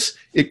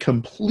it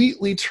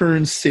completely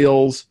turns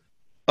sales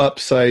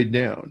upside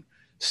down.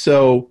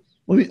 So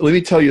let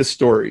me tell you a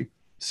story.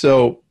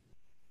 So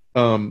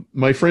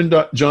my friend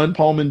John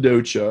Paul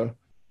Mendoza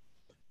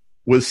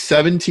was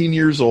 17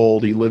 years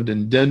old. He lived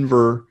in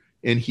Denver,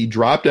 and he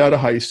dropped out of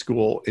high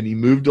school, and he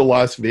moved to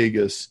Las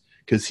Vegas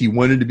because he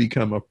wanted to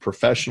become a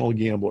professional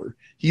gambler.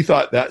 He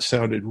thought that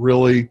sounded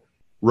really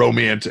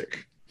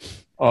romantic.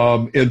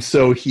 And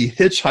so he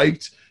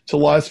hitchhiked to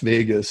Las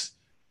Vegas,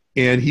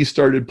 and he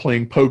started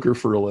playing poker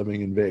for a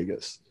living in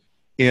Vegas.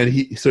 And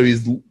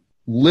he's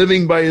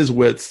living by his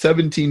wits,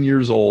 17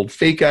 years old,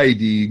 fake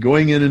ID,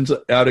 going in and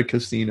out of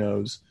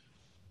casinos.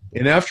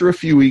 And after a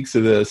few weeks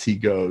of this, he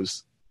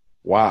goes,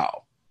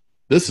 wow,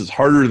 this is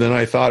harder than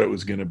I thought it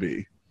was going to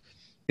be.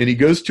 And he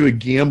goes to a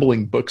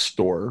gambling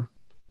bookstore,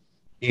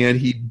 and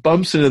he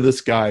bumps into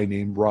this guy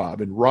named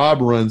Rob. And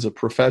Rob runs a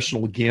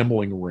professional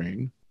gambling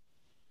ring.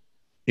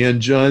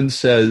 And John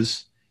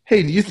says,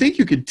 hey, do you think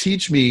you could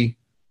teach me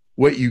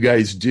what you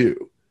guys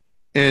do?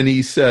 And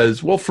he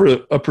says, well, for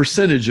a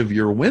percentage of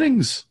your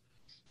winnings,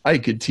 I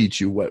could teach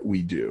you what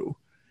we do.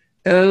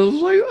 And I was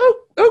like, oh,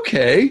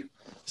 okay.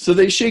 So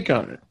they shake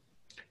on it.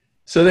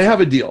 So they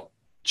have a deal.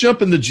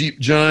 Jump in the Jeep,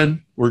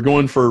 John. We're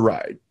going for a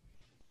ride.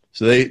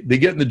 So they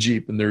get in the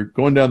Jeep, and they're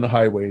going down the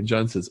highway. And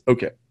John says,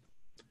 okay,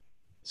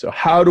 so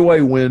how do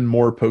I win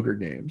more poker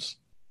games?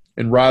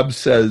 And Rob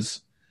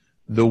says,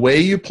 the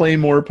way you play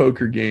more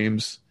poker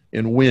games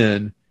and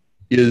win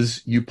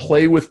is you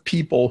play with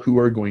people who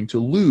are going to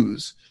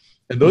lose.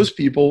 And those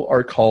people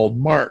are called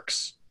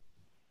marks.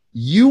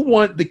 You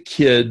want the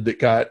kid that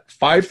got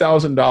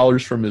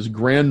 $5,000 from his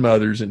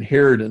grandmother's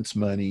inheritance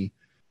money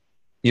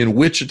in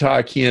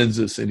Wichita,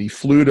 Kansas, and he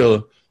flew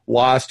to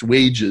Lost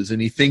Wages,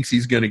 and he thinks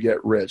he's going to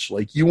get rich.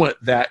 Like, you want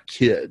that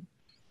kid.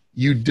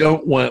 You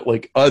don't want,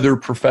 like, other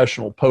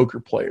professional poker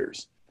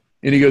players.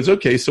 And he goes,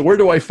 okay, so where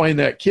do I find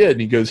that kid?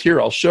 And he goes, here,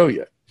 I'll show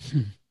you.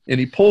 And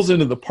he pulls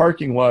into the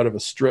parking lot of a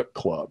strip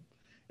club.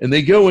 And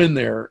they go in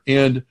there,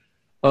 and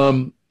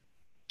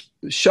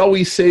shall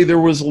we say there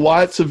was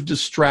lots of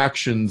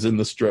distractions in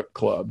the strip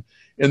club.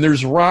 And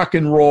there's rock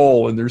and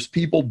roll, and there's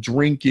people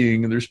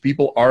drinking, and there's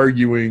people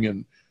arguing,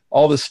 and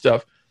all this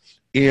stuff.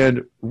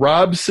 And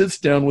Rob sits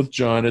down with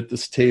John at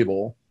this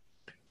table.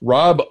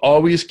 Rob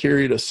always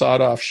carried a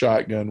sawed-off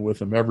shotgun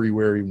with him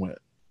everywhere he went.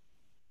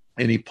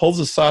 And he pulls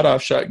a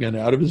sawed-off shotgun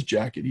out of his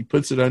jacket. He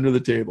puts it under the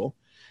table,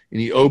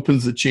 and he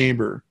opens the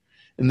chamber,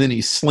 and then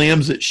he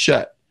slams it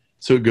shut.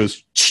 So it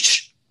goes,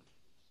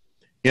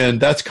 and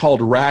that's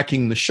called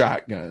racking the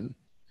shotgun.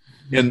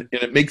 And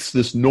it makes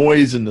this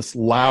noise in this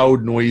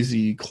loud,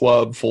 noisy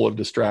club full of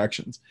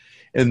distractions.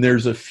 And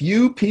there's a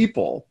few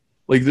people,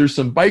 like there's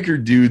some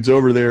biker dudes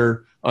over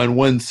there on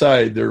one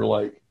side. They're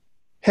like,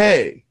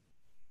 hey,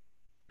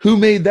 who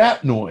made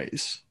that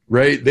noise?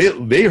 Right?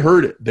 They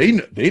heard it.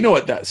 They know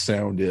what that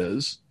sound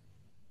is.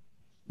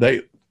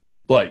 They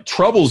like,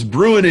 trouble's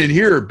brewing in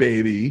here,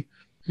 baby.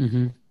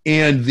 Mm-hmm.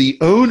 And the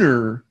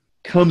owner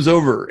comes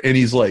over and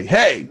he's like,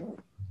 hey,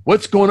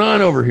 what's going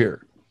on over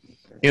here?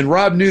 And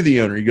Rob knew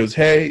the owner. He goes,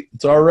 hey,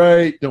 it's all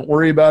right. Don't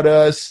worry about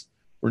us.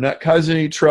 We're not causing any trouble.